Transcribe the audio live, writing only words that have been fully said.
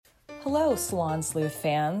Hello, Salon Sleuth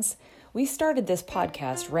fans. We started this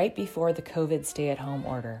podcast right before the COVID stay-at-home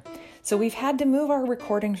order, so we've had to move our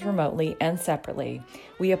recordings remotely and separately.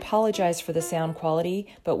 We apologize for the sound quality,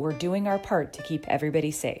 but we're doing our part to keep everybody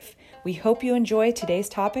safe. We hope you enjoy today's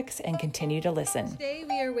topics and continue to listen. Today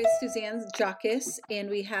we are with Suzanne Jockus, and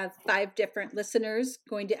we have 5 different listeners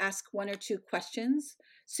going to ask 1 or 2 questions.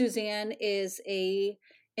 Suzanne is a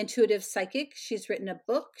intuitive psychic. She's written a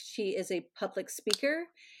book. She is a public speaker,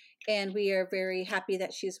 and we are very happy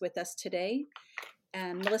that she's with us today.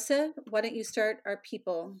 Melissa, why don't you start our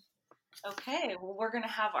people? Okay, well, we're going to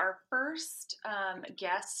have our first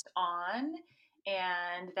guest on,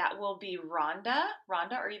 and that will be Rhonda.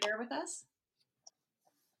 Rhonda, are you there with us?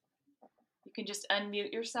 You can just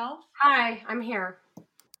unmute yourself. Hi, I'm here.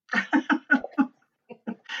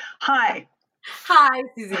 Hi. Hi,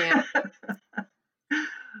 Suzanne.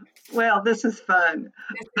 Well, this is fun.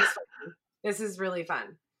 This is really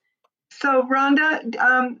fun. So,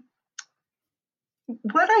 Rhonda,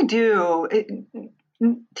 what I do,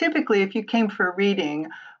 typically, if you came for a reading,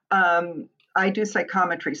 I do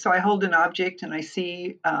psychometry. So I hold an object and I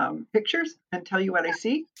see pictures and tell you what I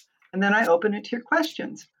see, and then I open it to your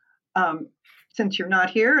questions. Since you're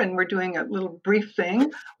not here and we're doing a little brief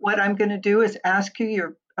thing, what I'm going to do is ask you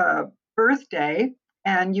your birthday,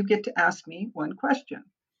 and you get to ask me one question.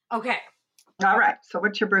 Okay. All right. So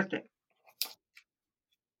what's your birthday?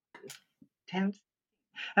 10.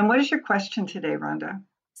 And what is your question today, Rhonda?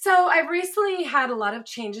 So I've recently had a lot of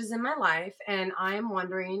changes in my life, and I am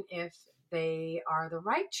wondering if they are the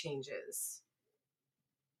right changes.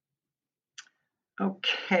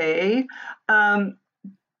 Okay.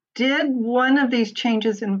 Did one of these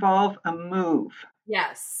changes involve a move?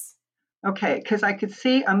 Yes. Okay, because I could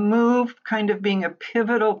see a move kind of being a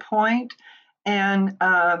pivotal point, and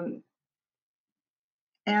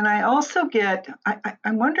I also get.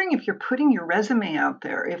 I'm wondering if you're putting your resume out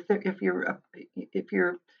there. If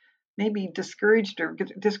you're maybe discouraged or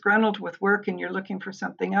disgruntled with work and you're looking for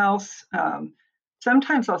something else.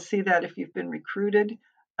 Sometimes I'll see that if you've been recruited,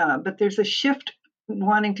 but there's a shift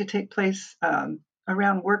wanting to take place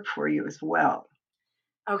around work for you as well.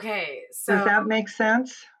 Okay. So does that make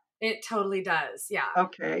sense? It totally does. Yeah.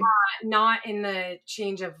 Okay. Not in the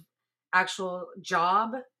change of actual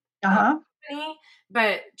job, company,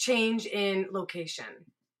 but change in location.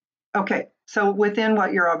 Okay. So within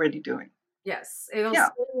what you're already doing. Yes, it'll stay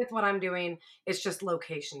with what I'm doing. It's just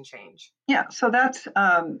location change. Yeah, so that's,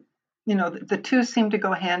 the two seem to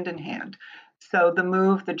go hand in hand. So the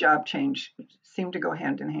move, the job change seem to go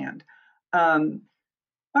hand in hand. All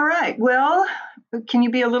right, well, can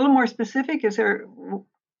you be a little more specific? Is there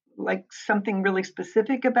like something really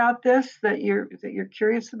specific about this that you're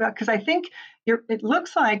curious about? Because I think it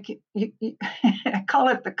looks like I call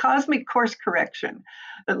it the cosmic course correction.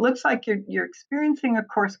 It looks like you're experiencing a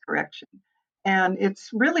course correction. And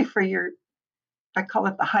it's really for I call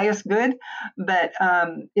it the highest good, but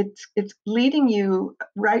it's leading you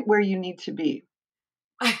right where you need to be.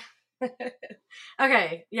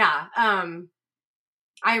 Okay, yeah.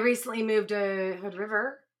 I recently moved to Hood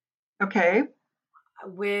River. Okay.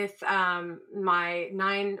 With my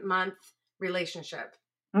 9-month relationship.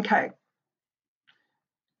 Okay.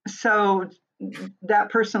 So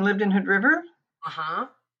that person lived in Hood River? Uh-huh.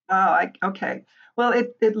 Oh, okay. Well,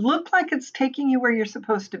 it looked like it's taking you where you're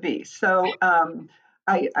supposed to be. So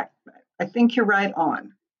I think you're right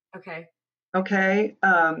on. Okay. Okay.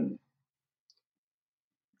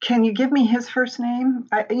 Can you give me his first name?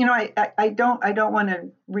 I don't want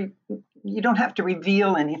to. You don't have to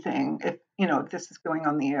reveal anything if this is going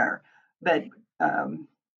on the air. But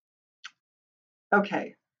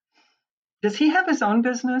okay. Does he have his own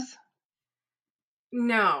business?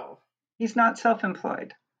 No. He's not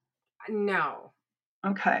self-employed? No.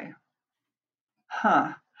 Okay.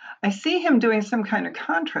 Huh. I see him doing some kind of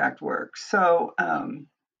contract work. So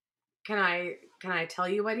can I tell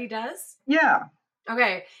you what he does? Yeah.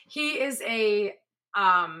 Okay. He is a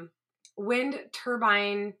wind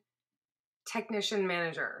turbine technician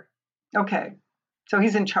manager. Okay. So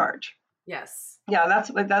he's in charge. Yes. Yeah, that's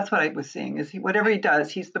what I was seeing. Is whatever he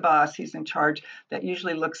does, he's the boss. He's in charge. That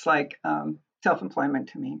usually looks like self-employment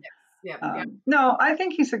to me. Yes. Yeah. No, I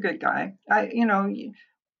think he's a good guy.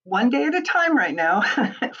 One day at a time right now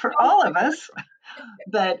for all of us.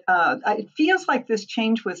 But it feels like this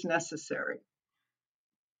change was necessary.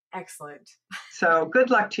 Excellent. So good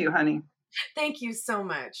luck to you, honey. Thank you so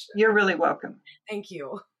much. You're really welcome. Thank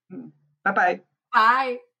you. Bye-bye.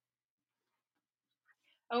 Bye.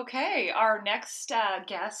 Okay, our next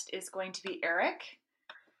guest is going to be Eric.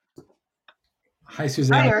 Hi,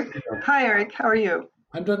 Suzanne. Hi, Eric. Hi, Eric. How are you?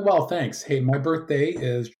 I'm doing well, thanks. Hey, my birthday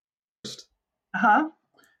is Uh-huh.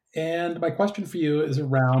 And my question for you is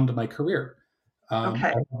around my career. Okay.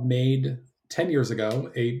 I made 10 years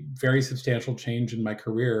ago a very substantial change in my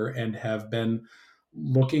career and have been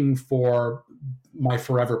looking for my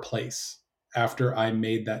forever place after I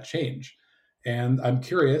made that change. And I'm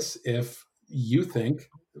curious if you think,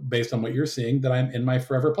 based on what you're seeing, that I'm in my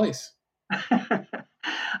forever place.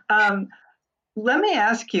 um, let me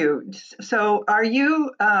ask you. So, are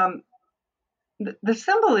you? The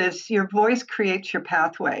symbol is your voice creates your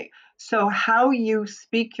pathway. So, how you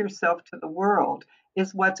speak yourself to the world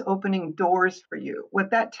is what's opening doors for you.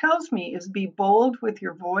 What that tells me is be bold with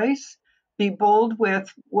your voice, be bold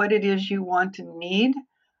with what it is you want and need.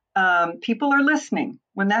 People are listening.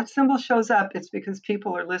 When that symbol shows up, it's because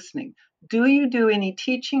people are listening. Do you do any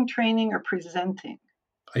teaching, training, or presenting?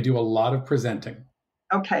 I do a lot of presenting.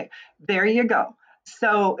 Okay, there you go.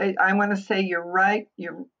 So I want to say you're right.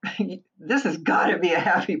 This has got to be a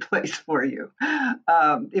happy place for you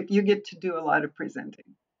if you get to do a lot of presenting.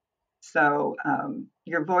 So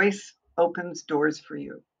your voice opens doors for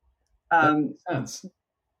you. That makes sense.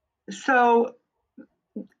 So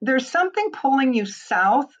there's something pulling you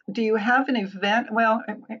south. Do you have an event? Well,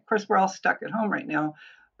 of course, we're all stuck at home right now,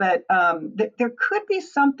 but there could be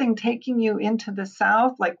something taking you into the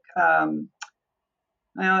south, like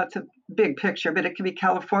well, it's a big picture, but it could be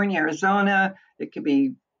California, Arizona, it could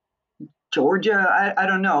be Georgia. I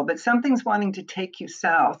don't know, but something's wanting to take you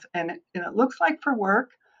south, and it looks like for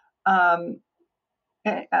work. Um,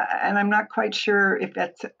 and I'm not quite sure if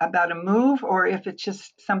that's about a move or if it's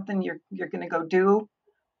just something you're going to go do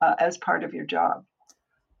as part of your job.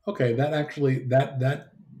 Okay, that actually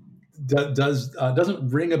doesn't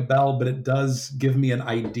ring a bell, but it does give me an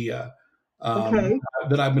idea Okay.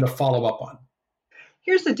 that I'm going to follow up on.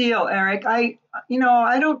 Here's the deal, Eric. I'm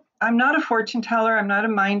not a fortune teller. I'm not a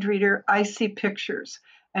mind reader. I see pictures,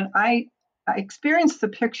 and I experience the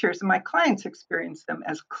pictures, and my clients experience them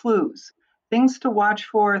as clues, things to watch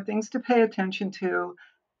for, things to pay attention to,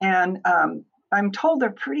 and I'm told they're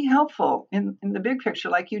pretty helpful in the big picture,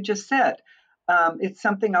 like you just said. It's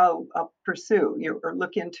something I'll pursue, or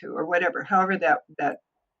look into, or whatever. However, that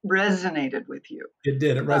resonated with you. It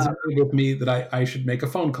did. It resonated with me that I should make a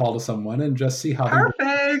phone call to someone and just see how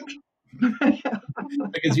Perfect.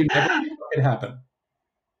 because you never know what could happen.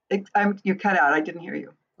 You cut out. I didn't hear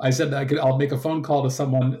you. I said I'll make a phone call to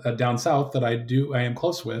someone down south that I am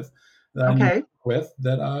close with, Okay.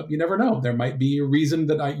 that you never know. There might be a reason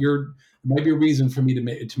that there might be a reason for me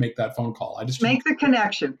to make that phone call. I just make the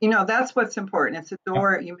connection. That's what's important. It's a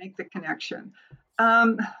door. You make the connection.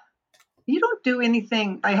 You don't do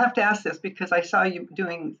anything. I have to ask this because I saw you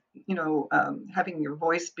doing, having your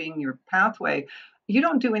voice being your pathway. You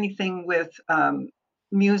don't do anything with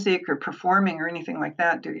music or performing or anything like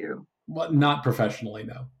that, do you? Well, not professionally,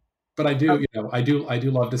 no. But I do, I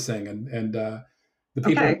do love to sing, and the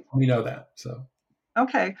people Okay. we know that. So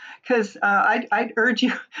okay, because I'd urge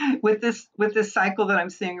you with this cycle that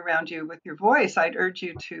I'm seeing around you with your voice. I'd urge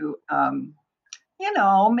you to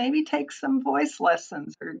maybe take some voice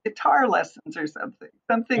lessons or guitar lessons or something.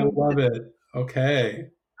 I love it. Okay.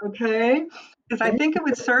 Okay, because I think it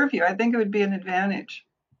would serve you. I think it would be an advantage.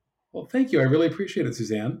 Well, thank you. I really appreciate it,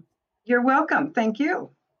 Suzanne. You're welcome. Thank you.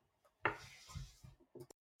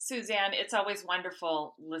 Suzanne, it's always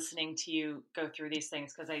wonderful listening to you go through these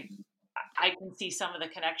things because I can see some of the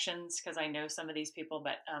connections because I know some of these people,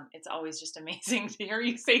 but it's always just amazing to hear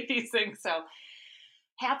you say these things. So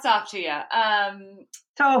hats off to you.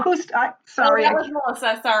 So who's sorry? That was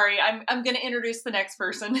Melissa. Sorry, I'm going to introduce the next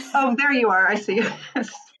person. Oh, there you are. I see.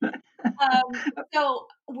 So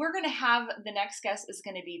we're going to have the next guest is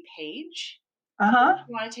going to be Paige. Uh-huh.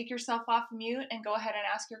 You want to take yourself off mute and go ahead and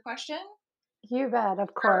ask your question? You bet,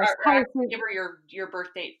 of course. Hi, give her your birth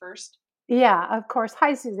date first. Yeah, of course.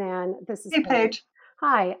 Hi, Suzanne. This is Paige.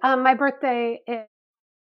 Hi. My birthday is,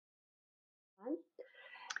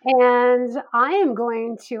 and I am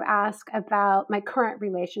going to ask about my current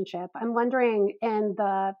relationship. I'm wondering in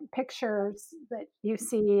the pictures that you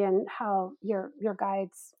see and how your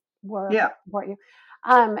guides were for you.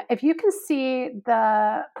 If you can see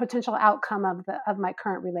the potential outcome of my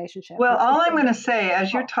current relationship. Well, all I'm going to say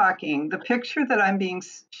as you're talking, the picture that I'm being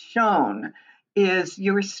shown is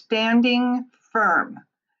you're standing firm.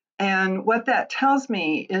 And what that tells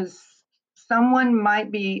me is someone might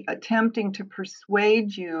be attempting to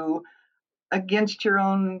persuade you against your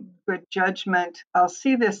own good judgment. I'll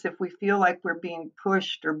see this if we feel like we're being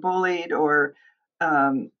pushed or bullied, or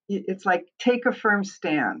it's like take a firm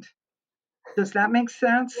stand. Does that make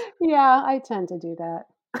sense? Yeah, I tend to do that.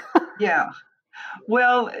 Yeah.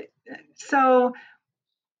 Well, so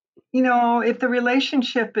if the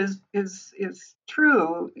relationship is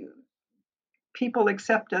true, people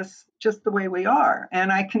accept us just the way we are.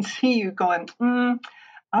 And I can see you going,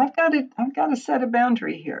 I've got to set a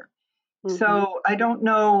boundary here. Mm-hmm. So I don't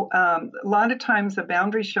know. A lot of times a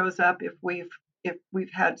boundary shows up if we've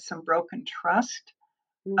had some broken trust.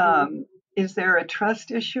 Mm-hmm. Is there a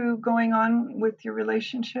trust issue going on with your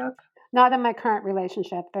relationship? Not in my current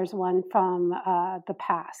relationship. There's one from the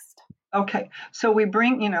past. Okay, so we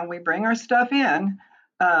bring our stuff in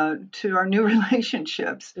to our new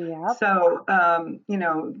relationships. Yep. So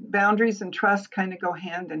boundaries and trust kind of go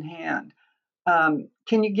hand in hand.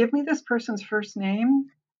 Can you give me this person's first name?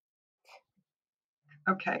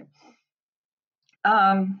 Okay.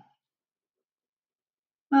 Well,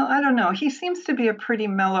 I don't know. He seems to be a pretty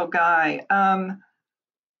mellow guy.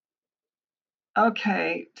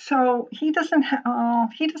 Okay, so he doesn't have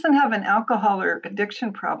an alcohol or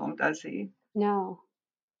addiction problem, does he? No.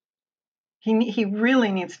 He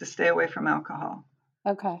really needs to stay away from alcohol.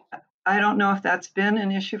 Okay. I don't know if that's been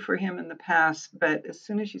an issue for him in the past, but as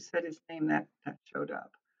soon as you said his name, that showed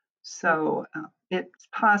up. So it's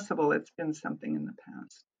possible it's been something in the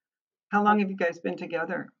past. How long have you guys been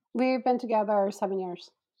together? We've been together 7 years.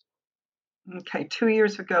 Okay, 2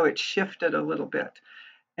 years ago it shifted a little bit.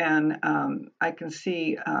 And I can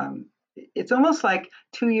see it's almost like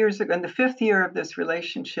 2 years ago, in the 5th year of this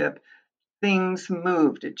relationship, things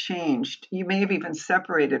moved, it changed. You may have even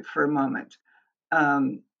separated for a moment.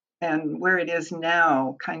 And where it is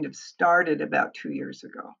now kind of started about 2 years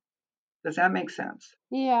ago. Does that make sense?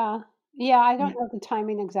 Yeah. I don't know the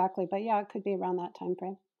timing exactly, but yeah, it could be around that time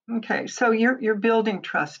frame. Okay, so you're building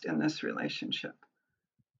trust in this relationship.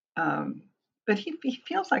 But he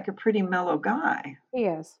feels like a pretty mellow guy. He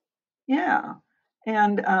is. Yeah.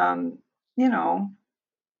 And,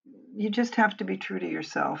 you just have to be true to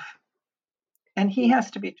yourself. And he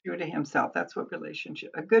has to be true to himself. That's what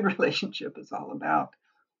a good relationship is all about.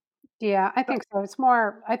 Yeah, I think so. It's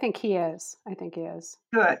more, I think he is. Good.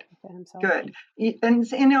 To himself. Good. And,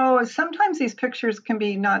 sometimes these pictures can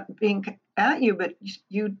be not being at you, but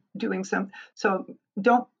you doing something. So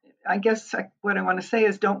what I want to say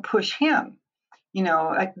is don't push him.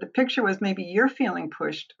 The picture was maybe you're feeling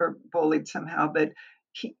pushed or bullied somehow, but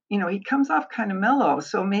he comes off kind of mellow.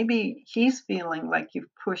 So maybe he's feeling like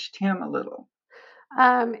you've pushed him a little.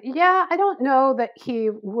 Yeah, I don't know that he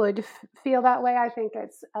would feel that way. I think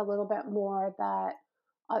it's a little bit more that,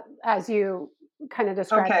 as you kind of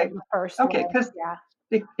described Okay. in the first Okay, way. because Yeah.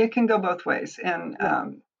 it can go both ways. And Yeah.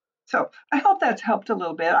 so I hope that's helped a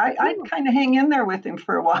little bit. I kind of hang in there with him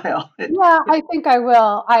for a while. I think I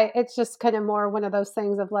will. It's just kind of more one of those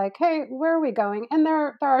things of like, hey, where are we going? And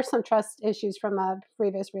there are some trust issues from a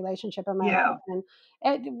previous relationship in my life.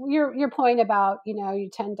 And your point about, you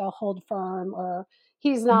tend to hold firm, or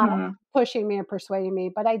he's not pushing me or persuading me,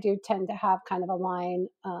 but I do tend to have kind of a line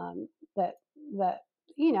that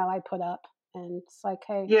I put up, and it's like,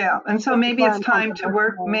 hey, yeah. And so maybe it's time to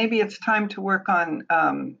work. Maybe it's time to work on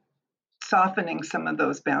softening some of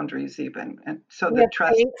those boundaries, even, and so that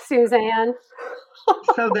trust. Thanks, Suzanne.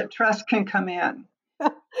 So that trust can come in.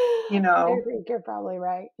 I think you're probably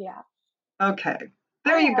right. Yeah. Okay.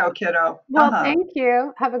 There you go, kiddo. Well, thank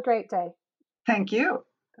you. Have a great day. Thank you.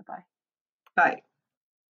 Bye-bye. Bye.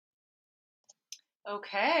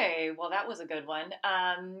 Okay. Well, that was a good one.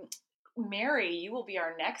 Mary, you will be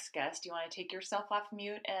our next guest. Do you want to take yourself off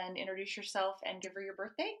mute and introduce yourself and give her your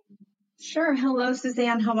birthday? Sure. Hello,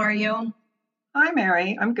 Suzanne. How are you? Hi,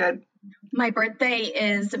 Mary. I'm good. My birthday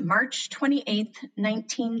is March 28th,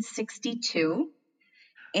 1962.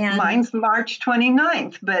 And mine's March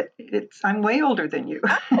 29th, but I'm way older than you.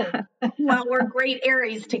 Well, we're great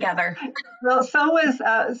Aries together. Well, so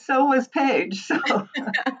was Paige. So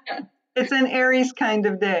it's an Aries kind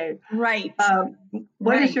of day. Right.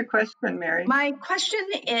 What is your question, Mary? My question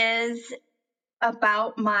is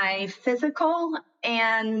about my physical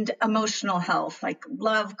and emotional health, like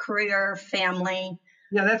love, career, family.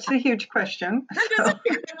 Yeah, that's a huge question. That is a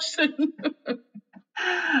huge question.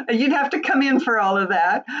 You'd have to come in for all of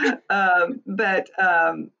that. But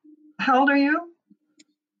how old are you?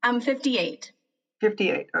 I'm 58.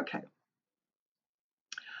 58, okay.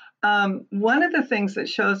 One of the things that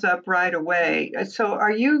shows up right away, so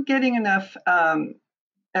are you getting enough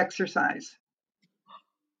exercise?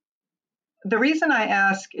 The reason I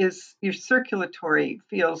ask is your circulatory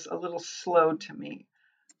feels a little slow to me.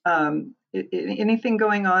 Anything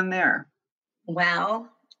going on there? Well,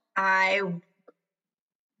 I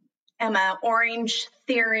am an Orange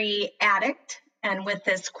Theory addict, and with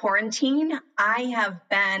this quarantine, I have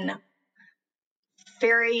been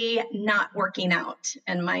very not working out,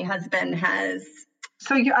 and my husband has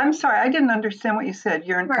So I'm sorry, I didn't understand what you said.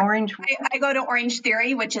 You're an Sure. Orange. I go to Orange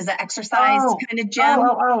Theory, which is an exercise kind of gym.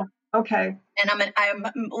 Okay. And I'm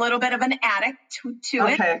a little bit of an addict to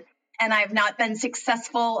it. Okay. And I've not been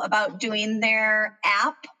successful about doing their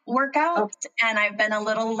app workouts. And I've been a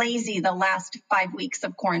little lazy the last 5 weeks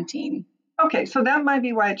of quarantine. Okay, so that might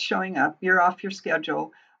be why it's showing up. You're off your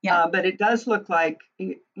schedule. Yeah. But it does look like,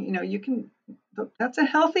 you know, you can, that's a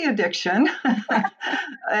healthy addiction.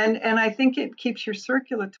 and I think it keeps your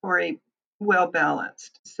circulatory well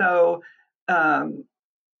balanced. So are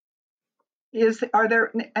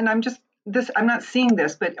there, and I'm not seeing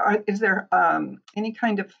this, but is there any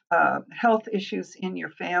kind of health issues in your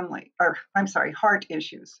family, or I'm sorry, heart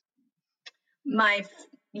issues?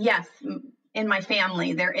 Yes, in my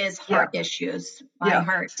family, there is heart issues. My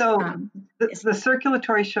heart. So the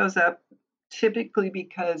circulatory shows up typically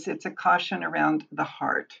because it's a caution around the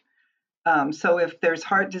heart. So if there's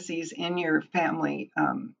heart disease in your family,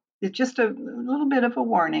 it's just a little bit of a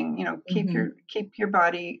warning. You know, keep your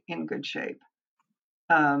body in good shape.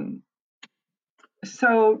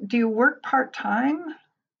 So do you work part-time?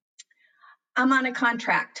 I'm on a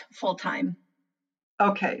contract full-time.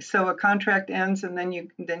 Okay, so a contract ends and then you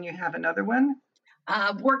have another one?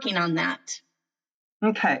 Working on that.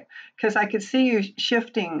 Okay, because I could see you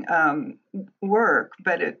shifting work,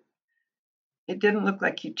 but it didn't look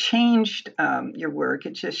like you changed your work.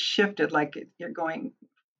 It just shifted, like you're going.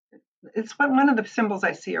 It's one of the symbols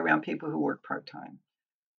I see around people who work part-time.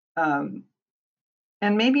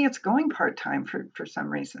 And maybe it's going part-time for some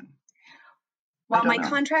reason. Well, my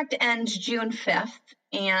contract ends June 5th,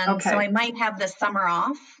 and so I might have the summer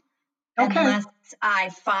off unless I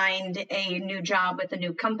find a new job with a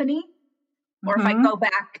new company, or if I go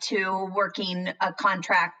back to working a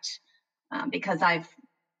contract because I've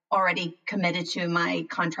already committed to my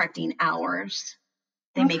contracting hours.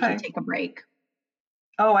 They make you take a break.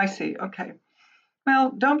 Oh, I see. Okay.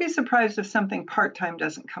 Well, don't be surprised if something part-time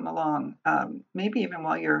doesn't come along, maybe even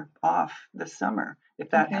while you're off this summer, if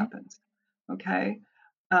that happens. Okay.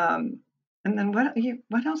 And then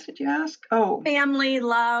what else did you ask? Oh, family,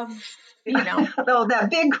 love, you know. Oh,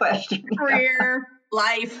 that big question. Career,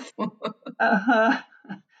 life.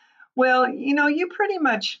 Well, you know, you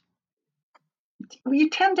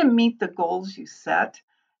tend to meet the goals you set,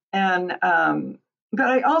 and but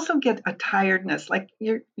I also get a tiredness, like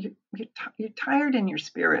you're tired in your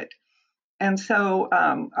spirit. And so,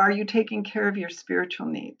 are you taking care of your spiritual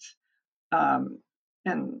needs?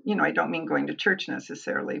 And, you know, I don't mean going to church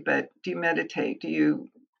necessarily, but do you meditate? Do you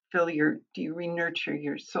re-nurture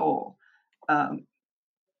your soul?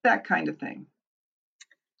 That kind of thing.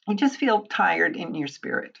 You just feel tired in your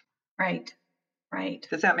spirit. Right.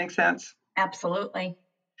 Does that make sense? Absolutely.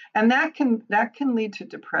 And that can lead to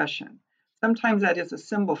depression. Sometimes that is a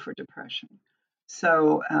symbol for depression.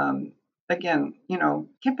 So, again, you know,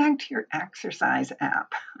 get back to your exercise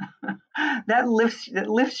app. that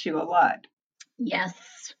lifts you a lot. Yes,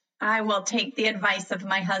 I will take the advice of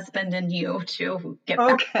my husband and you to get back.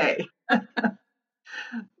 Okay.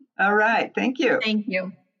 All right. Thank you. Thank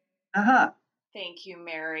you. Thank you,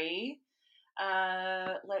 Mary.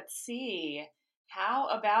 Let's see. How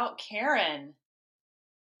about Karen?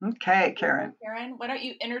 Okay, Karen. Karen, why don't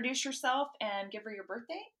you introduce yourself and give her your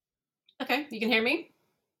birthday? Okay, you can hear me?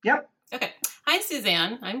 Yep. Okay. Hi,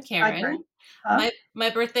 Suzanne. I'm Karen. Hi, Karen. My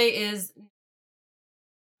birthday is.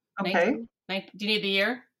 Okay. 19, do you need the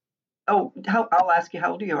year? Oh, I'll ask you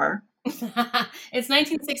how old you are. It's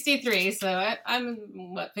 1963, so I'm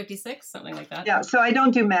what, 56, something like that. Yeah, so I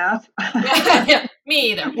don't do math. Yeah,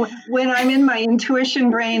 me either. When I'm in my intuition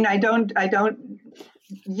brain, I don't.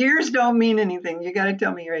 Years don't mean anything. You got to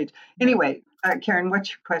tell me your age. Anyway, Karen, what's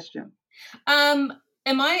your question? Am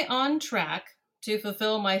I on track to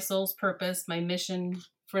fulfill my soul's purpose, my mission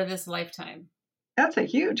for this lifetime? That's a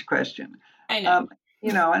huge question. I know.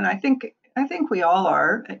 You know, and I think we all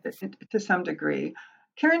are to some degree.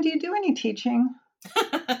 Karen, do you do any teaching?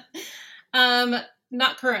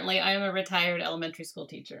 Not currently. I am a retired elementary school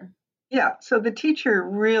teacher. Yeah, so the teacher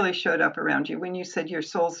really showed up around you when you said your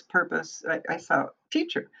soul's purpose. I saw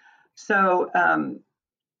teacher. So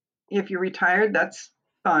if you're retired, that's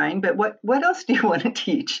fine. But what else do you want to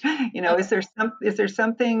teach? You know, is there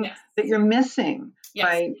something that you're missing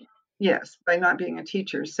by not being a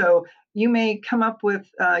teacher? So you may come up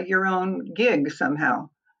with your own gig somehow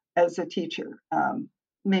as a teacher,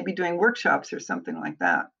 maybe doing workshops or something like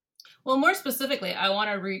that. Well, more specifically, I want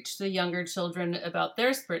to reach the younger children about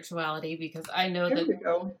their spirituality because I know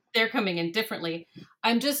that they're coming in differently.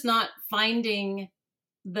 I'm just not finding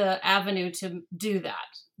the avenue to do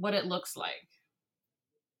that, what it looks like.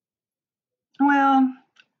 Well,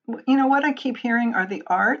 what I keep hearing are the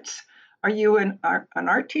arts. Are you an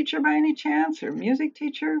art teacher by any chance, or music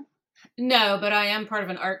teacher? No, but I am part of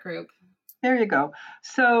an art group. There you go.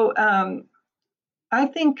 So I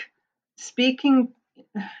think speaking,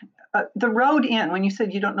 the road in, when you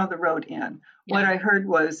said you don't know the road in, what I heard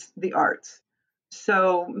was the arts.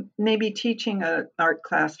 So maybe teaching an art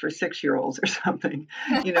class for 6-year-olds or something,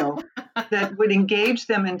 that would engage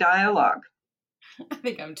them in dialogue. I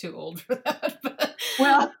think I'm too old for that. But...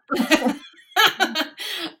 Well,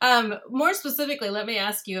 more specifically, let me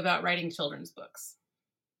ask you about writing children's books.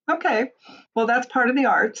 Okay. Well, that's part of the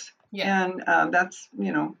arts. Yeah. And that's,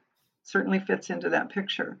 certainly fits into that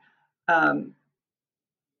picture.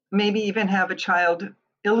 Maybe even have a child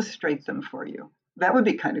illustrate them for you. That would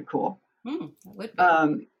be kind of cool. That would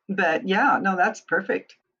be. But yeah, no, that's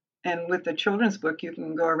perfect. And with the children's book, you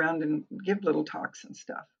can go around and give little talks and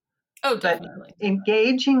stuff. Oh, definitely. But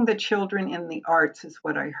engaging the children in the arts is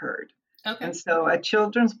what I heard. Okay. And so a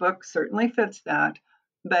children's book certainly fits that.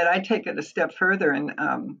 But I take it a step further and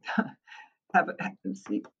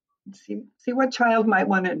see what child might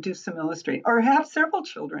want to do some illustrating, or have several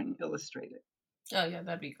children illustrate it. Oh yeah,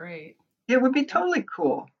 that'd be great. It would be totally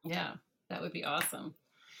cool. Yeah, that would be awesome.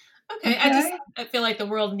 Okay. I feel like the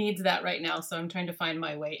world needs that right now, so I'm trying to find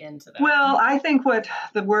my way into that. Well, I think what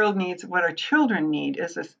the world needs, what our children need,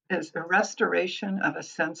 is a restoration of a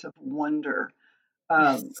sense of wonder,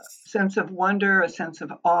 sense of wonder, a sense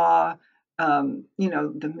of awe.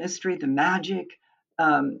 The mystery, the magic.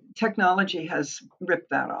 Technology has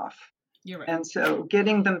ripped that off. You're right. And so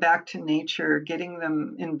getting them back to nature, getting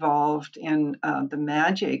them involved in the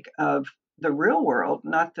magic of the real world,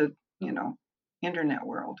 not the, internet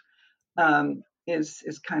world,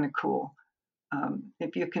 is kind of cool.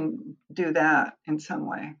 If you can do that in some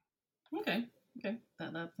way. Okay.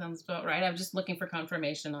 That sounds about right. I'm just looking for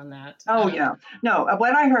confirmation on that. Oh, yeah. No,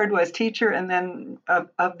 what I heard was teacher, and then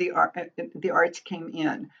of the art, the arts came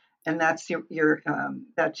in, and that's your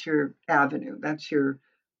that's your avenue. That's your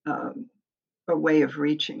a way of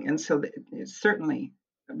reaching. And so it's certainly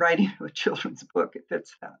writing a children's book, it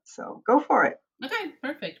fits that. So go for it. Okay,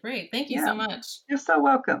 perfect. Great. Thank you so much. You're so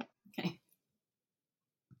welcome. Okay.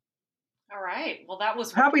 All right. Well, that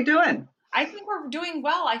was... How are we doing? I think we're doing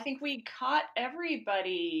well. I think we caught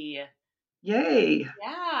everybody. Yay.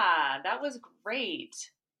 Yeah, that was great.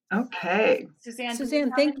 Okay. Suzanne,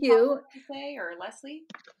 thank you. To say, or Leslie?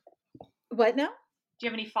 What now? Do you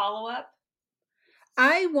have any follow-up?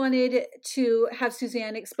 I wanted to have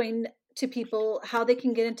Suzanne explain to people how they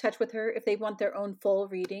can get in touch with her if they want their own full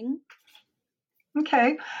reading.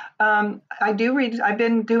 Okay. I do read. I've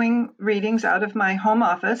been doing readings out of my home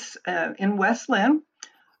office in West Lynn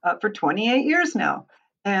for 28 years now.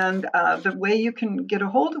 And the way you can get a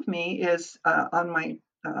hold of me is on my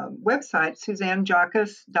website,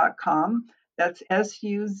 SuzanneJauchius.com. That's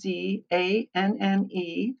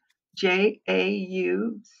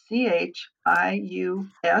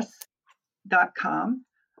SuzanneJauchius.com.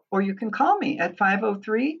 Or you can call me at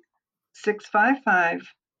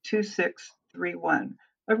 503-655-2631.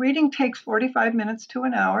 A reading takes 45 minutes to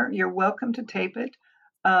an hour. You're welcome to tape it.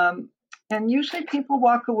 And usually people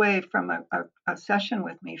walk away from a session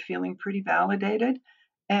with me feeling pretty validated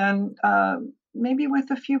and maybe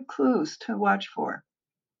with a few clues to watch for.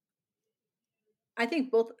 I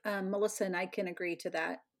think both Melissa and I can agree to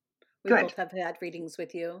that. We both have had readings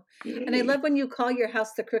with you. Yay. And I love when you call your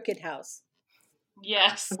house the Crooked House.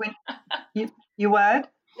 Yes. You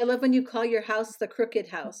what? I love when you call your house the Crooked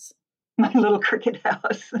House. My little crooked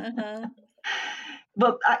house. Uh-huh.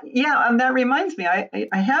 Well, that reminds me, I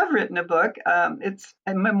have written a book. It's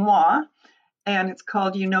a memoir, and it's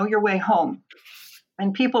called You Know Your Way Home.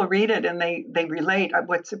 And people read it and they relate.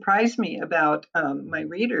 What surprised me about my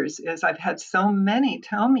readers is I've had so many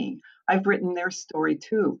tell me I've written their story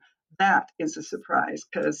too. That is a surprise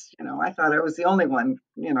because, I thought I was the only one,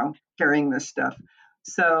 carrying this stuff.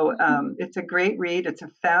 So it's a great read. It's a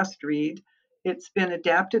fast read. It's been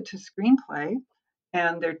adapted to screenplay,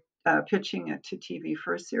 and they're pitching it to TV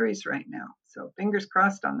for a series right now. So fingers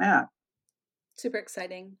crossed on that. Super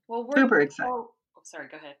exciting. Well, super exciting. Oh, sorry,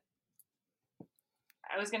 go ahead.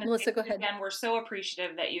 I was going to Melissa, go ahead. Again, we're so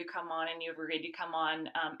appreciative that you come on and you've agreed to come on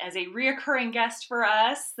as a reoccurring guest for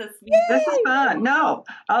us. This is fun. No,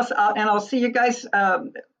 I'll see you guys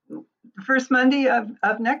first Monday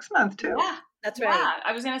of next month too. Yeah, that's right. Yeah,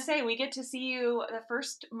 I was going to say we get to see you the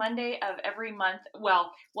first Monday of every month.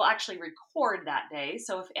 Well, we'll actually record that day.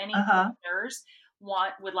 So if any listeners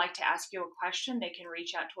would like to ask you a question, they can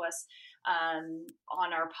reach out to us on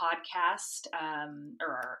our podcast or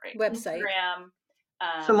our website. Instagram.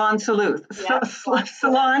 Salon Sleuth. Yeah,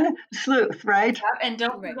 Salon Sleuth, right? Yep, and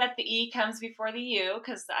don't forget the E comes before the U,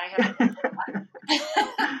 because I have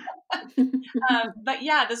but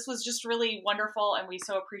yeah, this was just really wonderful, and we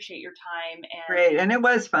so appreciate your time. And great, and it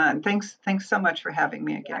was fun. Thanks so much for having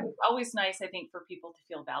me again. It's always nice, I think, for people to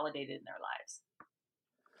feel validated in their lives.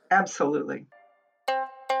 Absolutely.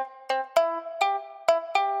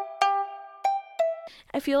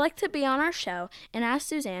 If you'd like to be on our show and ask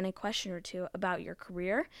Suzanne a question or two about your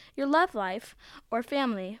career, your love life, or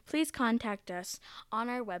family, please contact us on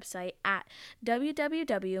our website at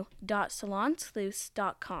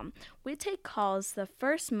www.salonsleuths.com. We take calls the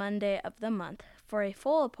first Monday of the month. For a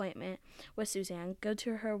full appointment with Suzanne, go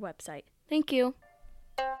to her website. Thank you.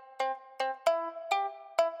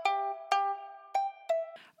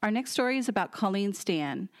 Our next story is about Colleen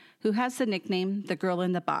Stan, who has the nickname The Girl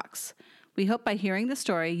in the Box. We hope by hearing the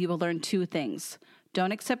story you will learn two things.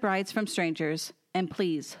 Don't accept rides from strangers, and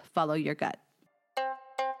please follow your gut.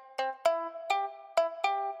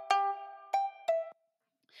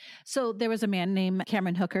 So there was a man named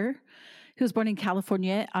Cameron Hooker who was born in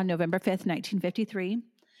California on November 5th, 1953.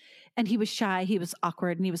 And he was shy, he was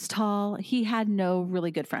awkward, and he was tall. He had no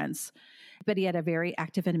really good friends, but he had a very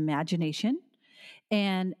active imagination.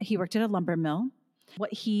 And he worked at a lumber mill.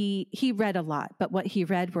 What he read a lot, but what he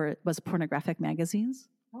read was pornographic magazines.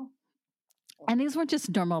 Oh. And these weren't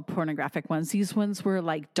just normal pornographic ones. These ones were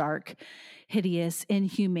like dark, hideous,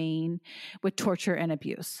 inhumane, with torture and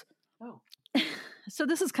abuse. Oh. So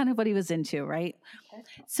this is kind of what he was into, right? Okay.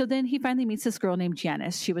 So then he finally meets this girl named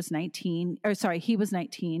Janice. He was 19, and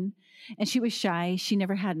she was shy. She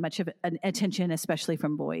never had much of an attention, especially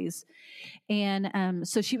from boys. And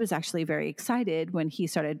so she was actually very excited when he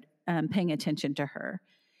started paying attention to her.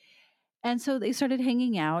 And so they started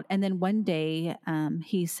hanging out. And then one day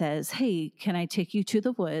he says, "Hey, can I take you to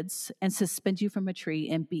the woods and suspend you from a tree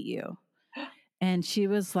and beat you?" And she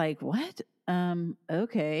was like, "What?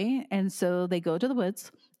 Okay." And so they go to the woods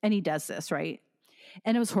and he does this, right?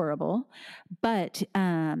 And it was horrible, but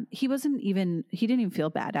he didn't even feel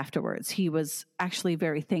bad afterwards. He was actually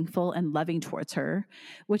very thankful and loving towards her,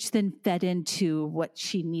 which then fed into what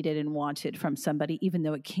she needed and wanted from somebody, even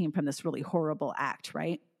though it came from this really horrible act,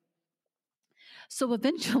 right? So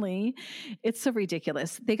eventually, it's so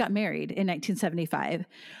ridiculous. They got married in 1975,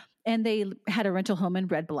 and they had a rental home in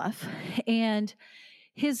Red Bluff, and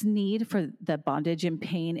his need for the bondage and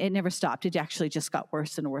pain, it never stopped. It actually just got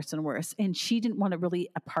worse and worse and worse. And she didn't want to really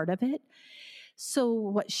a part of it. So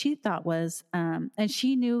what she thought was, and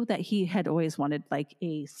she knew that he had always wanted like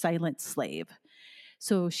a silent slave.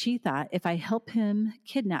 So she thought, if I help him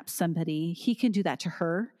kidnap somebody, he can do that to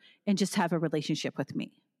her and just have a relationship with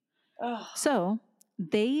me. Oh. So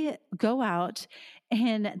they go out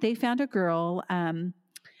and they found a girl,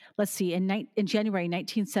 let's see, in January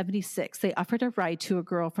 1976, they offered a ride to a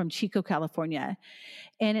girl from Chico, California.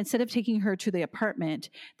 And instead of taking her to the apartment,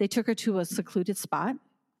 they took her to a secluded spot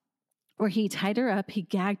where he tied her up, he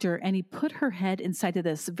gagged her, and he put her head inside of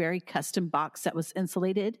this very custom box that was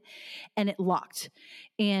insulated, and it locked.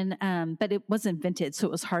 And but it wasn't vented, so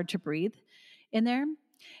it was hard to breathe in there.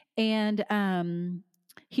 And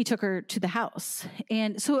he took her to the house.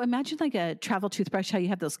 And so imagine like a travel toothbrush, how you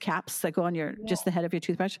have those caps that go on just the head of your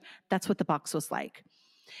toothbrush. That's what the box was like.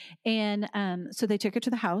 And so they took her to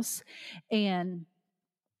the house, and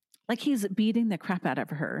like he's beating the crap out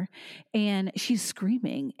of her, and she's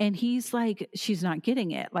screaming, and he's like, she's not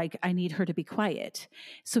getting it. Like, I need her to be quiet.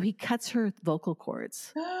 So he cuts her vocal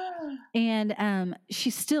cords. And she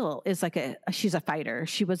still is like she's a fighter.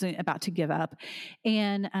 She wasn't about to give up.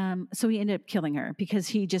 And so he ended up killing her because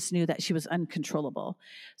he just knew that she was uncontrollable.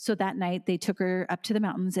 So that night they took her up to the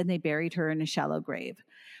mountains and they buried her in a shallow grave.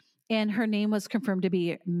 And her name was confirmed to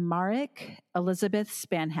be Marek Elizabeth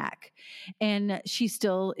Spanhack. And she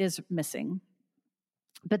still is missing.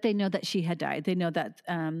 But they know that she had died. They know that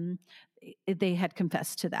they had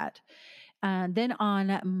confessed to that. Then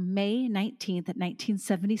on May 19th,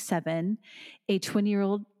 1977, a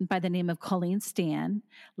 20-year-old by the name of Colleen Stan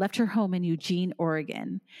left her home in Eugene,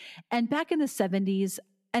 Oregon. And back in the 70s,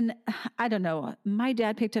 and I don't know, my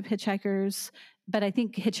dad picked up hitchhikers, but I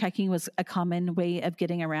think hitchhiking was a common way of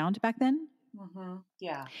getting around back then. Mm-hmm.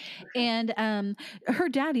 Yeah. And her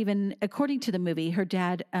dad, even according to the movie, her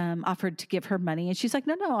dad offered to give her money, and she's like,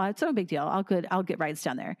 no, it's no big deal. I'll get rides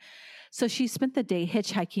down there. So she spent the day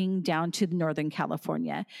hitchhiking down to Northern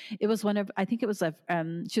California. It was she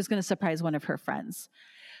was going to surprise one of her friends.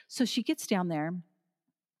 So she gets down there,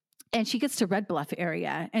 And she gets to Red Bluff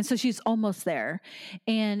area. And so she's almost there.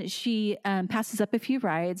 And she passes up a few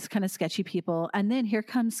rides, kind of sketchy people. And then here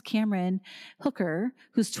comes Cameron Hooker,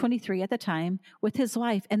 who's 23 at the time, with his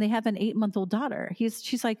wife. And they have an 8-month-old daughter.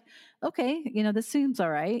 She's like, okay, this seems all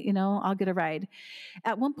right. I'll get a ride.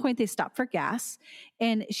 At one point, they stop for gas.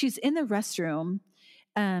 And she's in the restroom.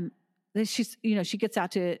 She gets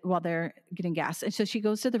out while they're getting gas. And so she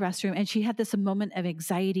goes to the restroom and she had this moment of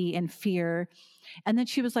anxiety and fear. And then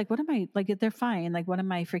she was like, what am I, like, they're fine. Like, what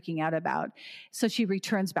am I freaking out about? So she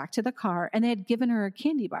returns back to the car and they had given her a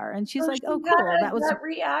candy bar. And she's like, oh, cool. That was that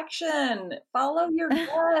reaction. Follow your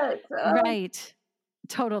gut. Right.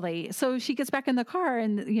 Totally. So she gets back in the car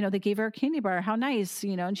and, they gave her a candy bar. How nice,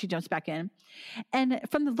 and she jumps back in. And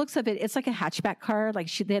from the looks of it, it's like a hatchback car.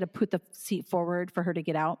 Like they had to put the seat forward for her to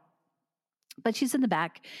get out. But she's in the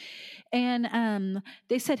back. And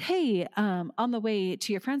they said, hey, on the way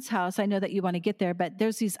to your friend's house, I know that you want to get there, but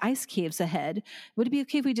there's these ice caves ahead. Would it be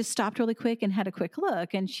okay if we just stopped really quick and had a quick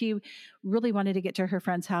look? And she really wanted to get to her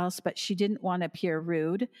friend's house, but she didn't want to appear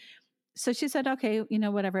rude. So she said, okay,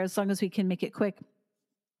 whatever, as long as we can make it quick.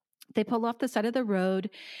 They pull off the side of the road.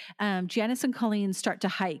 Janice and Colleen start to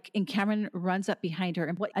hike, and Cameron runs up behind her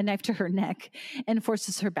and put a knife to her neck and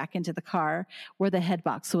forces her back into the car where the head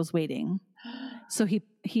box was waiting. So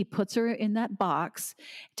he puts her in that box,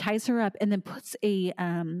 ties her up, and then puts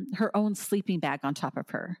her own sleeping bag on top of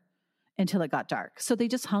her until it got dark. So they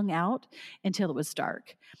just hung out until it was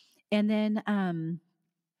dark. And then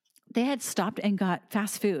they had stopped and got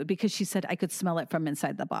fast food because she said I could smell it from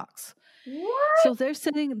inside the box. What? So they're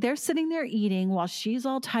sitting there eating while she's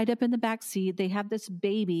all tied up in the back seat. They have this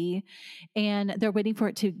baby and they're waiting for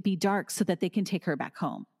it to be dark so that they can take her back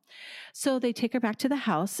home. So they take her back to the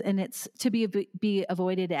house, and it's to be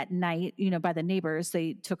avoided at night, by the neighbors.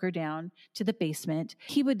 They took her down to the basement.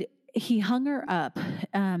 He hung her up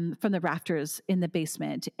from the rafters in the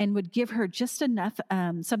basement and would give her just enough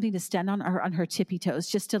something to stand on her tippy toes,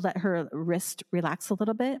 just to let her wrist relax a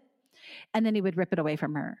little bit. And then he would rip it away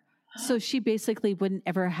from her. So she basically wouldn't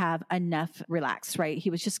ever have enough relaxed, right? He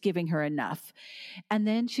was just giving her enough. And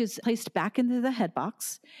then she was placed back into the head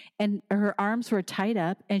box, and her arms were tied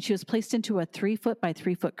up, and she was placed into a 3-foot by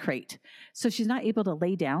 3-foot crate. So she's not able to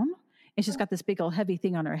lay down, and she's got this big old heavy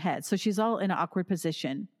thing on her head. So she's all in an awkward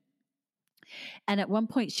position. And at one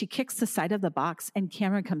point she kicks the side of the box and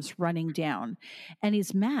Cameron comes running down, and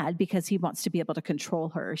he's mad because he wants to be able to control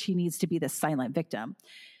her. She needs to be the silent victim.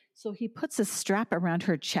 So he puts a strap around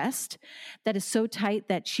her chest that is so tight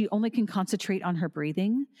that she only can concentrate on her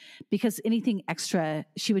breathing, because anything extra,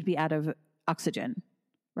 she would be out of oxygen,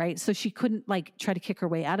 right? So she couldn't try to kick her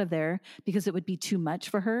way out of there because it would be too much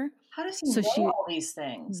for her. How does he know all these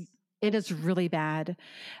things? It is really bad.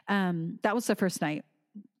 That was the first night.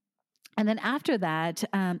 And then after that,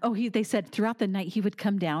 they said throughout the night he would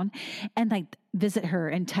come down and visit her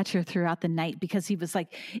and touch her throughout the night, because it was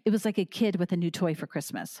like a kid with a new toy for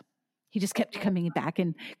Christmas. He just kept coming back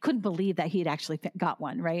and couldn't believe that he had actually got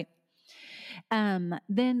one, right? Then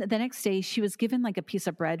the next day she was given a piece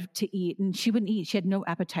of bread to eat, and she wouldn't eat. She had no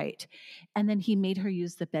appetite. And then he made her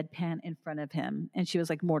use the bedpan in front of him, and she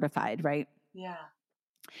was mortified, right? Yeah.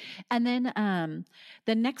 And then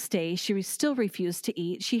the next day, she still refused to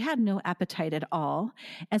eat. She had no appetite at all.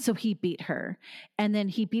 And so he beat her. And then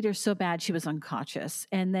he beat her so bad she was unconscious.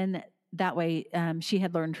 And then that way, she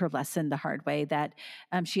had learned her lesson the hard way, that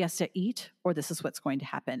she has to eat or this is what's going to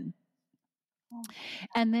happen.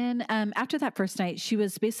 And then after that first night, she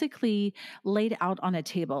was basically laid out on a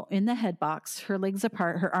table in the head box, her legs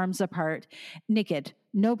apart, her arms apart, naked,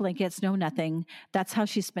 no blankets, no nothing. That's how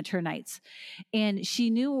she spent her nights. And she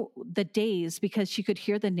knew the days because she could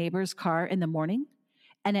hear the neighbor's car in the morning,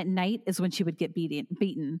 and at night is when she would get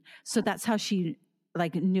beaten. So that's how she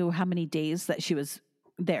knew how many days that she was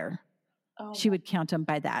there. Oh, she would count them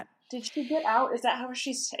by that. Did she get out? Is that how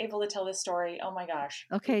she's able to tell this story? Oh my gosh.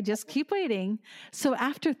 Okay, just keep waiting. So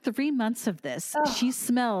after 3 months of this, she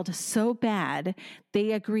smelled so bad,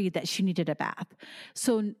 they agreed that she needed a bath.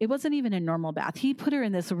 So it wasn't even a normal bath. He put her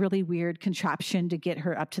in this really weird contraption to get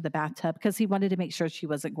her up to the bathtub because he wanted to make sure she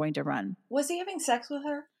wasn't going to run. Was he having sex with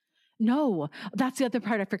her? No, that's the other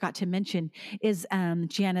part I forgot to mention is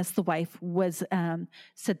Janice, the wife, was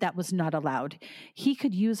said that was not allowed. He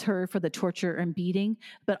could use her for the torture and beating,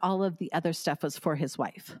 but all of the other stuff was for his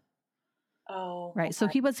wife. Oh, right. Okay. So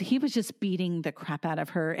he was just beating the crap out of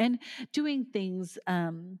her and doing things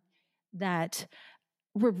that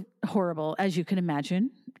were horrible, as you can imagine,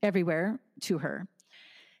 everywhere to her.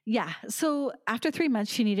 Yeah. So after 3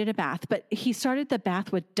 months, she needed a bath, but he started the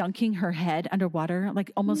bath with dunking her head underwater,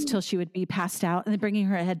 like almost till she would be passed out, and then bringing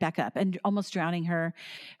her head back up and almost drowning her.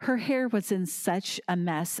 Her hair was in such a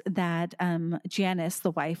mess that Janice,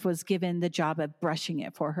 the wife, was given the job of brushing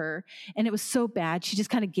it for her. And it was so bad, she just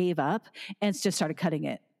kind of gave up and just started cutting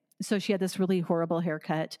it. So she had this really horrible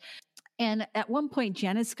haircut. And at one point,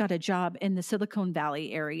 Janice got a job in the Silicon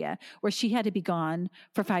Valley area where she had to be gone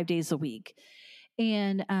for 5 days a week.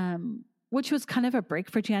 And which was kind of a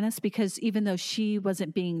break for Janice, because even though she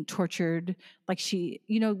wasn't being tortured, like she,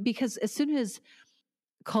 because as soon as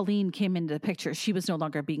Colleen came into the picture, she was no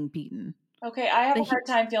longer being beaten. Okay, I have a hard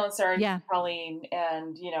time feeling sorry for Colleen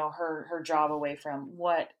and, her job away from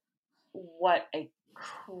what a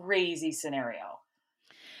crazy scenario.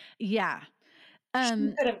 Yeah.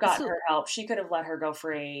 She could have gotten her help. She could have let her go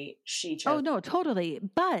free. She chose. Oh, no, totally.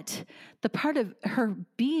 But the part of her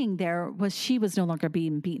being there was she was no longer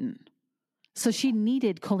being beaten. So she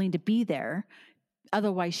needed Colleen to be there.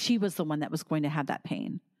 Otherwise, she was the one that was going to have that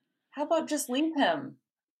pain. How about just leave him?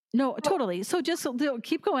 No, totally. So just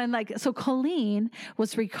keep going. So Colleen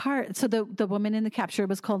was required. So the woman in the capture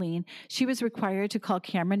was Colleen. She was required to call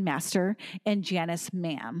Cameron master and Janice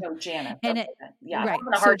ma'am. Oh, Janice. And right.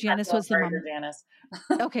 So Janice was the mom. Janice.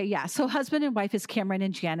 Okay. Yeah. So husband and wife is Cameron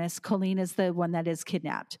and Janice. Colleen is the one that is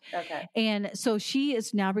kidnapped. Okay. And so she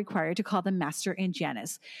is now required to call them master and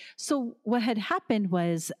Janice. So what had happened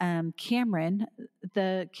was Cameron,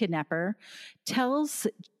 the kidnapper, tells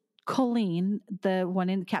Colleen, the one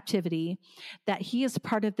in captivity, that he is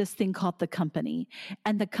part of this thing called the company.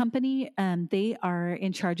 And the company, they are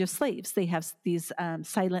in charge of slaves. They have these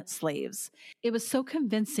silent slaves. It was so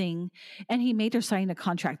convincing. And he made her sign a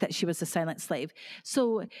contract that she was a silent slave.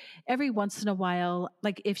 So every once in a while,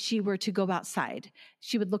 like if she were to go outside,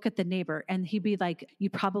 she would look at the neighbor and he'd be like,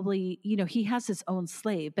 you probably, he has his own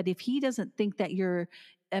slave. But if he doesn't think that you're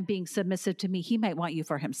being submissive to me, he might want you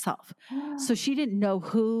for himself. So she didn't know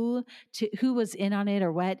who was in on it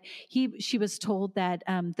or what. She was told that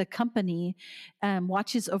the company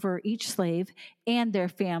watches over each slave and their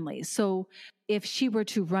families. So if she were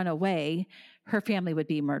to run away, her family would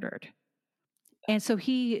be murdered. And so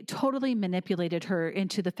he totally manipulated her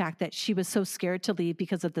into the fact that she was so scared to leave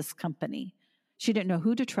because of this company. She didn't know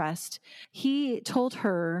who to trust. He told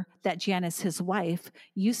her that Janice, his wife,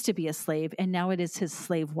 used to be a slave, and now it is his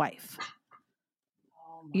slave wife.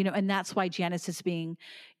 And that's why Janice is being,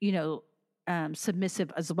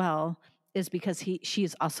 submissive as well, is because she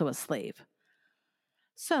is also a slave.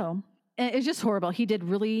 So it's just horrible. He did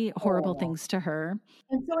really horrible things to her.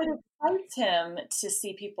 And so it excites him to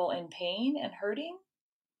see people in pain and hurting.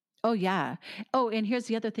 Oh, yeah. Oh, and here's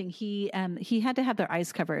the other thing. He had to have their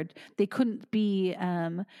eyes covered. They couldn't be,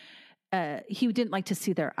 he didn't like to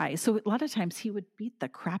see their eyes. So a lot of times he would beat the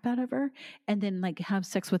crap out of her and then have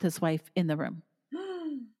sex with his wife in the room.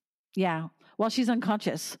 Yeah. While she's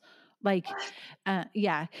unconscious.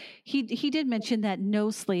 Yeah. He did mention that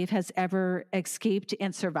no slave has ever escaped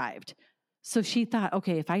and survived. So she thought,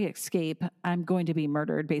 okay, if I escape, I'm going to be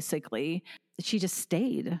murdered, basically. She just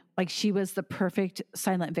stayed. She was the perfect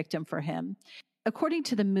silent victim for him. According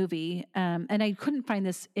to the movie, and I couldn't find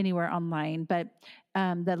this anywhere online, but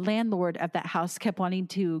the landlord of that house kept wanting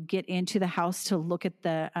to get into the house to look at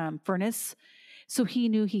the furnace. So he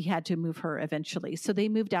knew he had to move her eventually. So they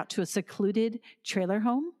moved out to a secluded trailer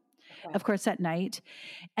home. Of course, at night.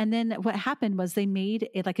 And then what happened was they made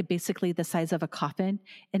it basically the size of a coffin,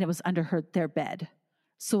 and it was under their bed.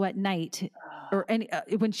 So at night,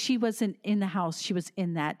 when she wasn't in the house, she was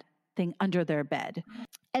in that thing under their bed.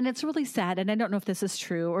 And it's really sad. And I don't know if this is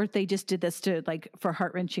true or if they just did this to for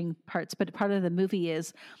heart-wrenching parts, but part of the movie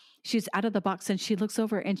is she's out of the box and she looks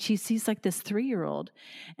over and she sees this 3-year-old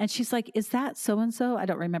and she's like, is that so-and-so? I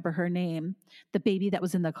don't remember her name. The baby that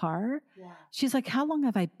was in the car. Yeah. She's like, how long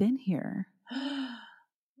have I been here?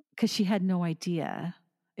 Because she had no idea.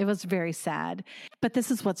 It was very sad. But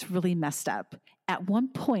this is what's really messed up. At one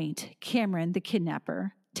point, Cameron, the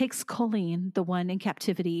kidnapper, takes Colleen, the one in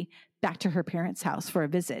captivity, back to her parents' house for a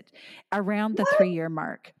visit around the 3-year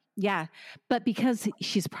mark. Yeah. But because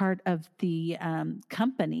she's part of the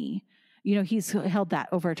company, he's held that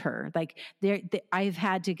over to her. I've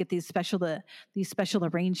had to get these special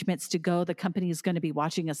arrangements to go. The company is going to be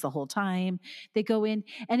watching us the whole time. They go in.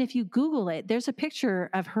 And if you Google it, there's a picture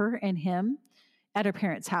of her and him at her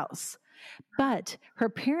parents' house. But her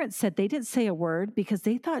parents said they didn't say a word because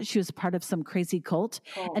they thought she was part of some crazy cult.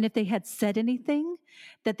 Oh. And if they had said anything,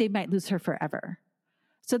 that they might lose her forever.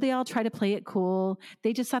 So they all try to play it cool.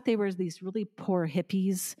 They just thought they were these really poor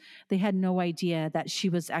hippies. They had no idea that she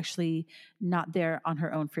was actually not there on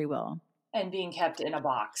her own free will. And being kept in a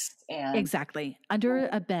box. And exactly. Under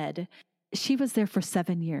a bed. She was there for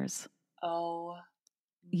 7 years. Oh.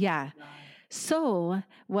 Yeah. God. So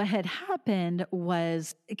what had happened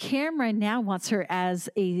was Cameron now wants her as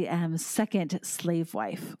a second slave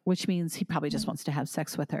wife, which means he probably just wants to have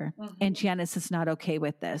sex with her. Mm-hmm. And Janice is not okay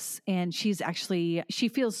with this. And she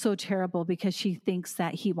feels so terrible because she thinks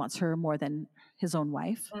that he wants her more than his own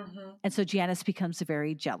wife. Mm-hmm. And so Janice becomes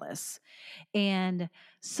very jealous. And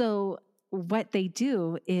so what they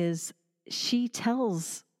do is she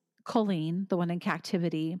tells Colleen, the one in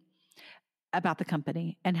captivity, about the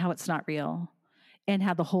company and how it's not real and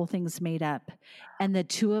how the whole thing's made up. And the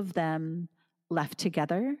two of them left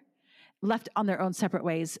on their own separate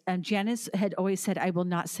ways. And Janice had always said, I will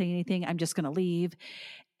not say anything. I'm just going to leave.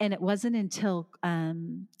 And it wasn't until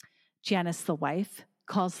Janice, the wife,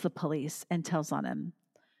 calls the police and tells on him.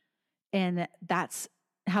 And that's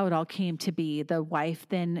how it all came to be. The wife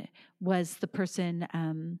then was the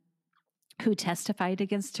person who testified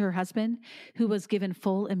against her husband, who was given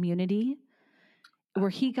full immunity, where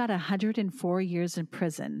he got 104 years in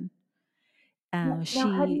prison. Now,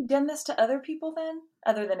 had he done this to other people then,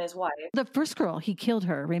 other than his wife? The first girl, he killed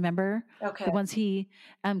her, remember? Okay. The ones he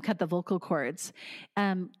cut the vocal cords.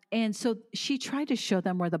 And so she tried to show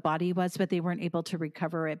them where the body was, but they weren't able to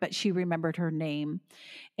recover it. But she remembered her name,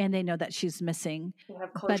 and they know that she's missing.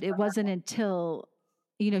 But it wasn't until...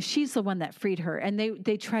 she's the one that freed her, and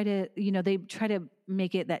they try to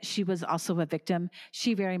make it that she was also a victim.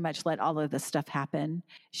 She very much let all of this stuff happen.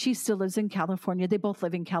 She still lives in California. They both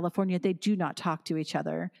live in California. They do not talk to each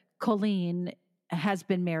other. Colleen has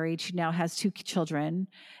been married. She now has 2 children.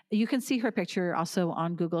 You can see her picture also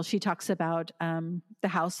on Google. She talks about the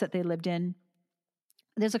house that they lived in.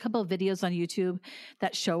 There's a couple of videos on YouTube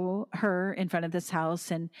that show her in front of this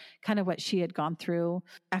house and kind of what she had gone through.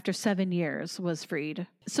 After 7 years was freed.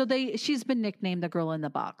 So she's been nicknamed the girl in the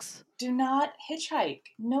box. Do not hitchhike.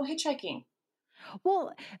 No hitchhiking.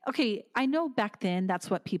 Well, okay. I know back then that's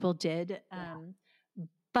what people did.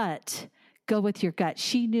 But go with your gut.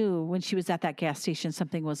 She knew when she was at that gas station,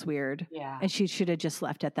 something was weird. Yeah. And she should have just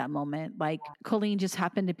left at that moment. Colleen just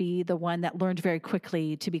happened to be the one that learned very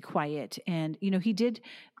quickly to be quiet. And, he did,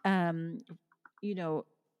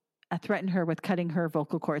 threaten her with cutting her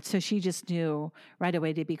vocal cords. So she just knew right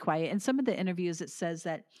away to be quiet. In some of the interviews, it says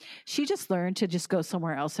that she just learned to just go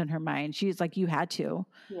somewhere else in her mind. She's like, you had to.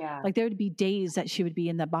 Yeah. There would be days that she would be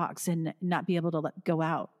in the box and not be able to go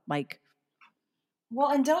out. Well,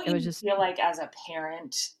 and don't you feel like as a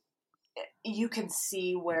parent, you can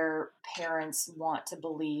see where parents want to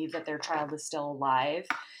believe that their child is still alive,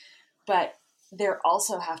 but there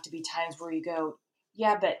also have to be times where you go,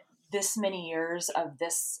 yeah, but this many years of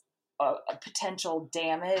this potential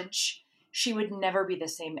damage, she would never be the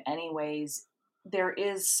same anyways. There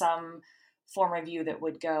is some form of you that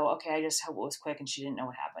would go, okay, I just hope it was quick and she didn't know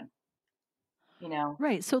what happened.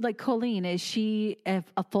 Right. So Colleen, is she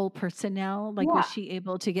a full person now? Was she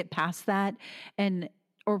able to get past that?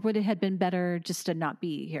 Or would it have been better just to not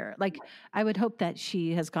be here? I would hope that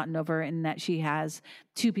she has gotten over and that she has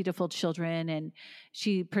 2 beautiful children and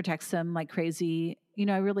she protects them like crazy.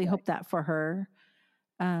 I really hope that for her.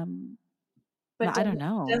 But I don't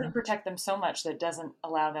know. It doesn't protect them so much that it doesn't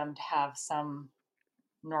allow them to have some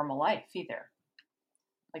normal life either.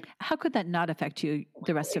 How could that not affect you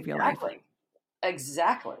the rest of your life?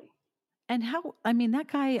 Exactly. And that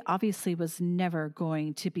guy obviously was never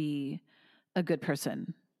going to be a good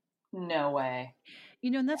person. No way.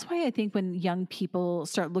 And that's why I think when young people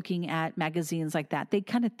start looking at magazines like that, they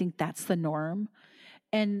kind of think that's the norm.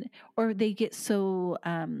 Or they get so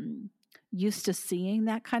used to seeing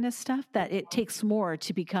that kind of stuff that it takes more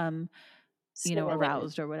to become,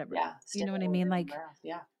 aroused or whatever. Yeah. You know what I mean?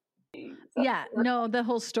 Yeah. Yeah, no, the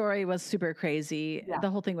whole story was super crazy. Yeah. The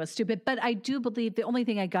whole thing was stupid. But I do believe the only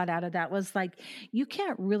thing I got out of that was you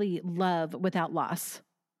can't really love without loss.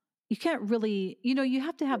 You can't really, you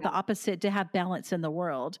have to have the opposite to have balance in the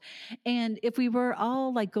world. And if we were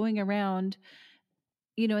all going around,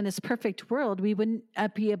 in this perfect world, we wouldn't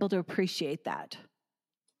be able to appreciate that.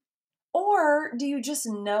 Or do you just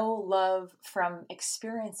know love from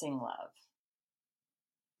experiencing love?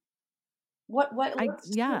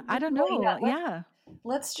 I don't know.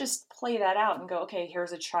 Let's just play that out and go, okay,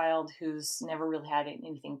 here's a child who's never really had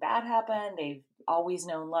anything bad happen. They've always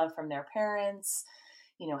known love from their parents,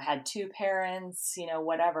 had 2 parents,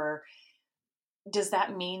 whatever. Does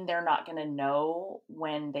that mean they're not going to know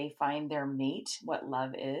when they find their mate what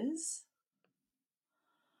love is?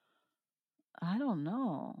 I don't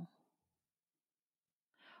know.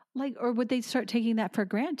 Or would they start taking that for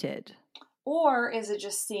granted? Or is it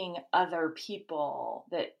just seeing other people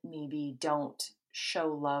that maybe don't show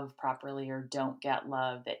love properly or don't get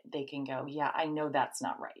love, that they can go, yeah, I know that's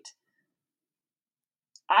not right.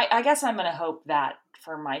 I guess I'm going to hope that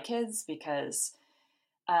for my kids, because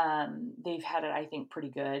they've had it, I think, pretty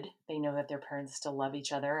good. They know that their parents still love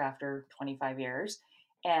each other after 25 years.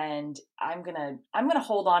 And I'm going to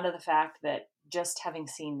hold on to the fact that just having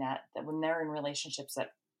seen that when they're in relationships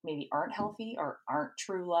that maybe aren't healthy or aren't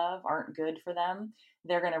true love, aren't good for them,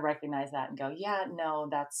 they're going to recognize that and go, yeah, no,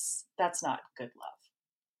 that's not good love.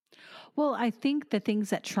 Well, I think the things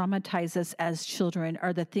that traumatize us as children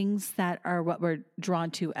are the things that are what we're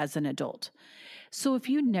drawn to as an adult. So if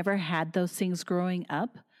you never had those things growing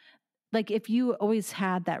up, like if you always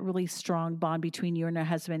had that really strong bond between you and your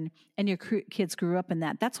husband and your kids grew up in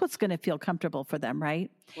that, that's what's going to feel comfortable for them,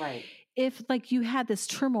 right? Right. If like you had this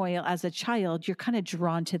turmoil as a child, you're kind of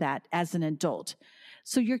drawn to that as an adult.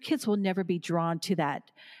 So your kids will never be drawn to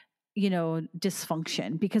that,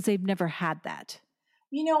 dysfunction because they've never had that.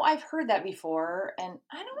 I've heard that before, and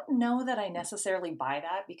I don't know that I necessarily buy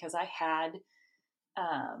that, because I had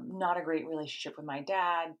not a great relationship with my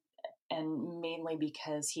dad, and mainly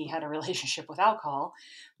because he had a relationship with alcohol.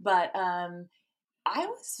 But I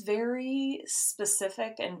was very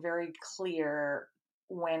specific and very clear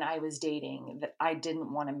when I was dating that I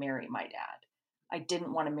didn't want to marry my dad. I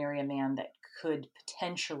didn't want to marry a man that could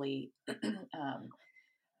potentially,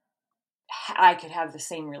 I could have the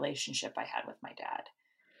same relationship I had with my dad.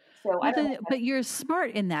 So but you're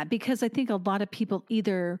smart in that, because I think a lot of people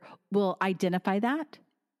either will identify that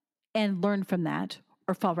and learn from that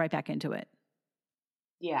or fall right back into it.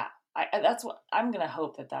 Yeah, that's what I'm going to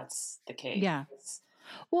hope that that's the case. Yeah.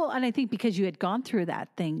 Well, and I think because you had gone through that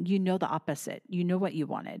thing, the opposite. You know what you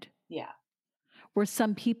wanted. Yeah. Where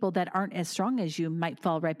some people that aren't as strong as you might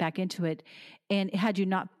fall right back into it. And had you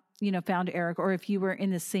not, found Eric, or if you were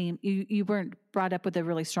in the same, you weren't brought up with a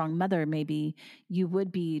really strong mother, maybe you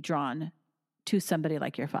would be drawn to somebody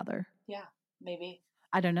like your father. Yeah, maybe.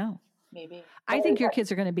 I don't know. Maybe. I think your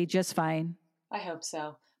kids are going to be just fine. I hope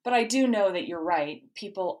so. But I do know that you're right.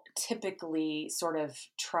 People typically sort of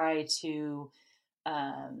try to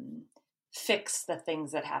fix the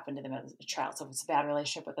things that happen to them as a child. So if it's a bad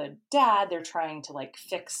relationship with a dad, they're trying to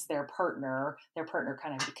fix their partner. Their partner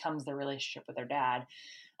kind of becomes their relationship with their dad.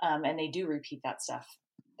 And they do repeat that stuff.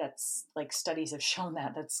 That's studies have shown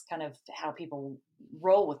that. That's kind of how people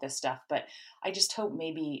roll with this stuff. But I just hope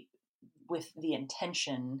maybe with the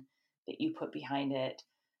intention that you put behind it,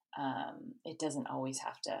 it doesn't always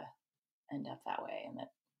have to end up that way. And that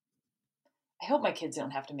I hope my kids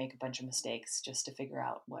don't have to make a bunch of mistakes just to figure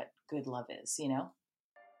out what good love is,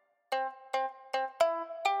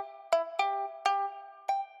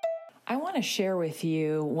 I want to share with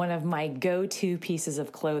you one of my go-to pieces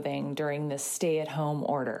of clothing during this stay-at-home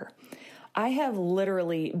order. I have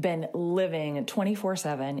literally been living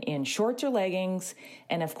 24/7 in shorts or leggings,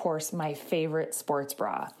 and of course, my favorite sports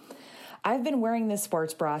bra. I've been wearing this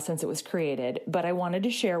sports bra since it was created, but I wanted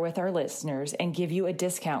to share with our listeners and give you a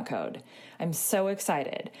discount code. I'm so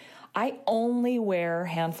excited. I only wear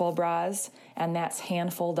Handful bras, and that's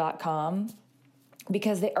handful.com.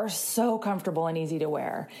 because they are so comfortable and easy to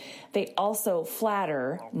wear. They also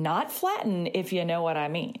flatter, not flatten, if you know what I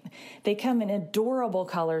mean. They come in adorable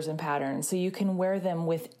colors and patterns, so you can wear them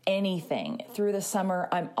with anything. Through the summer,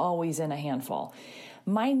 I'm always in a Handful.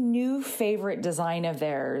 My new favorite design of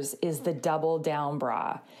theirs is the double down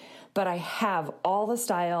bra. But I have all the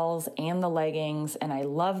styles and the leggings, and I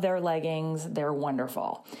love their leggings. They're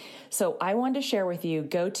wonderful. So I wanted to share with you,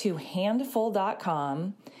 go to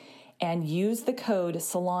handful.com and use the code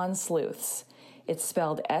Salon Sleuths. It's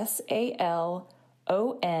spelled SALONSLEUTHS.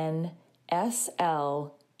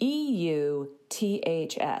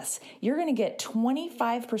 You're going to get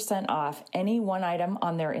 25% off any one item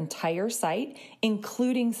on their entire site,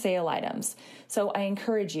 including sale items. So I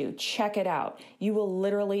encourage you, check it out. You will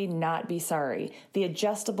literally not be sorry. The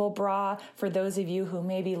adjustable bra, for those of you who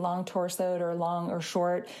may be long torsoed or long or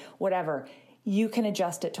short, whatever, you can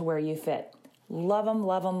adjust it to where you fit. Love them,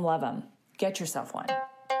 love them, love them. Get yourself one.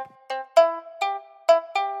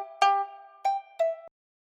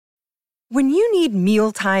 When you need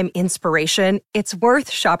mealtime inspiration, it's worth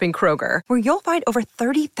shopping Kroger, where you'll find over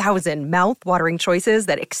 30,000 mouth-watering choices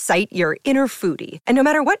that excite your inner foodie. And no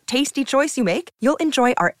matter what tasty choice you make, you'll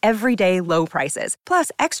enjoy our everyday low prices, plus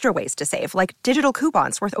extra ways to save, like digital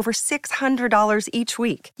coupons worth over $600 each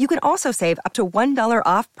week. You can also save up to $1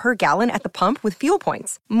 off per gallon at the pump with fuel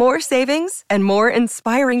points. More savings and more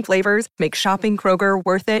inspiring flavors make shopping Kroger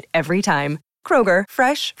worth it every time. Kroger,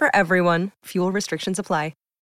 fresh for everyone. Fuel restrictions apply.